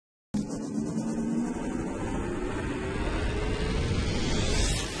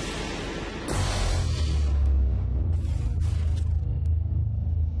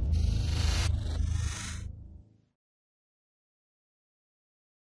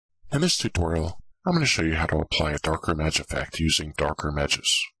In this tutorial, I'm going to show you how to apply a darkroom edge effect using darkroom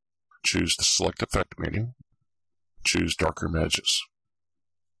edges. Choose the Select Effect menu, choose darkroom edges.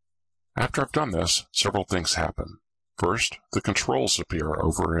 After I've done this, several things happen. First, the controls appear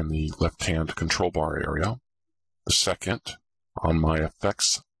over in the left-hand control bar area. The second, on my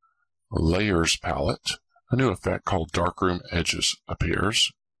Effects Layers palette, a new effect called Darkroom Edges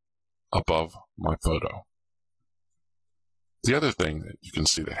appears above my photo. The other thing that you can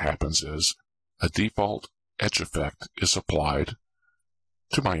see that happens is a default edge effect is applied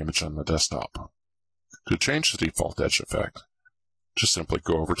to my image on the desktop. To change the default edge effect, just simply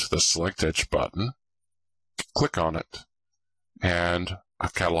go over to the Select Edge button, click on it, and a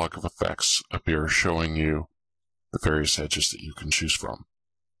catalog of effects appears showing you the various edges that you can choose from.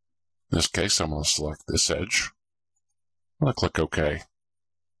 In this case, I'm going to select this edge. I'm going to click OK.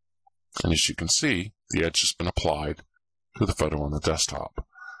 And as you can see, the edge has been applied to the photo on the desktop.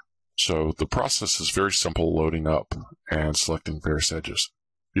 So the process is very simple, loading up and selecting various edges.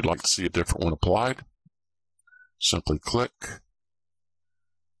 If you'd like to see a different one applied, simply click,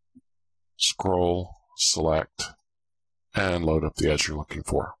 scroll, select, and load up the edge you're looking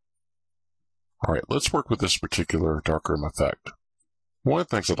for. All right, let's work with this particular darkroom effect. One of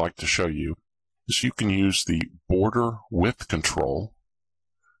the things I'd like to show you is you can use the border width control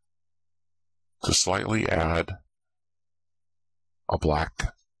to slightly add a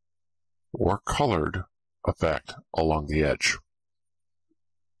black or colored effect along the edge.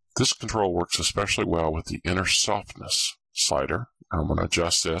 This control works especially well with the inner softness slider. I'm going to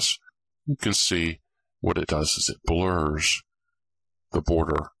adjust this. You can see what it does is it blurs the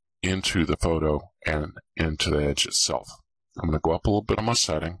border into the photo and into the edge itself. I'm going to go up a little bit on my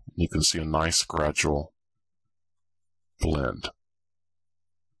setting, and you can see a nice gradual blend.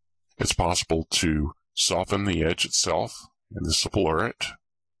 It's possible to soften the edge itself, and this will blur it.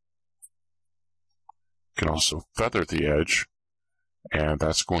 You can also feather the edge, and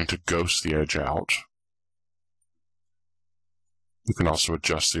that's going to ghost the edge out. You can also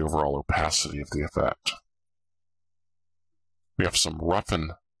adjust the overall opacity of the effect. We have some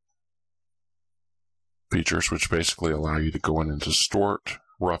roughen features, which basically allow you to go in and distort,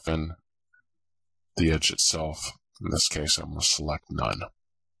 roughen the edge itself. In this case, I'm going to select none.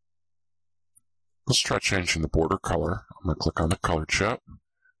 Let's try changing the border color. I'm going to click on the color chip. I'm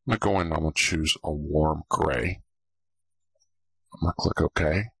going to go in and I'm going to choose a warm gray. I'm going to click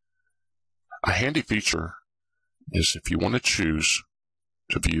OK. A handy feature is if you want to choose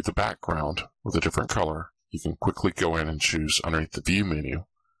to view the background with a different color, you can quickly go in and choose underneath the View menu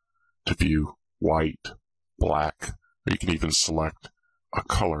to view white, black, or you can even select a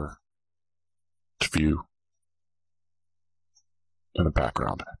color to view in the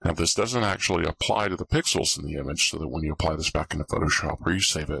background. Now, this doesn't actually apply to the pixels in the image, so that when you apply this back into Photoshop or you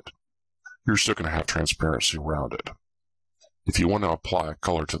save it, you're still going to have transparency around it. If you want to apply a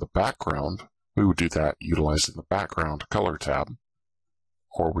color to the background, we would do that utilizing the Background Color tab,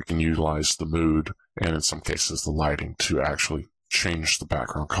 or we can utilize the mood and in some cases the lighting to actually change the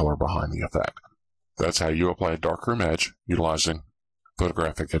background color behind the effect. That's how you apply a darkroom edge utilizing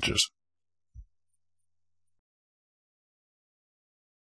photographic edges.